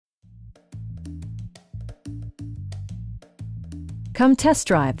Come test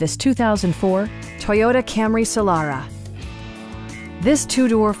drive this 2004 Toyota Camry Solara. This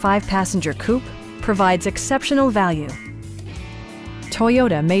two-door, five-passenger coupe provides exceptional value.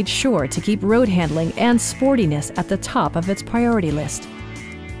 Toyota made sure to keep road handling and sportiness at the top of its priority list.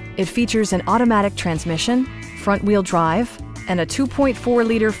 It features an automatic transmission, front-wheel drive, and a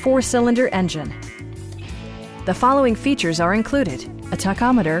 2.4-liter four-cylinder engine. The following features are included: a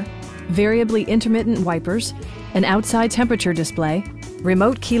tachometer, variably intermittent wipers, an outside temperature display,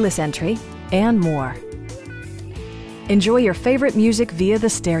 remote keyless entry, and more. Enjoy your favorite music via the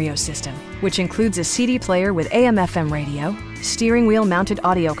stereo system, which includes a CD player with AM/FM radio, steering wheel mounted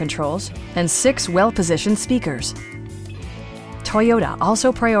audio controls, and 6 well-positioned speakers. Toyota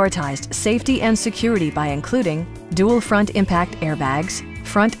also prioritized safety and security by including dual front impact airbags,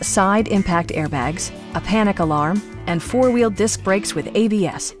 front side impact airbags, a panic alarm, and 4-wheel disc brakes with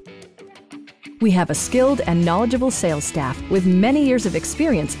ABS. We have a skilled and knowledgeable sales staff with many years of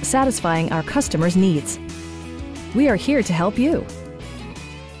experience satisfying our customers' needs. We are here to help you.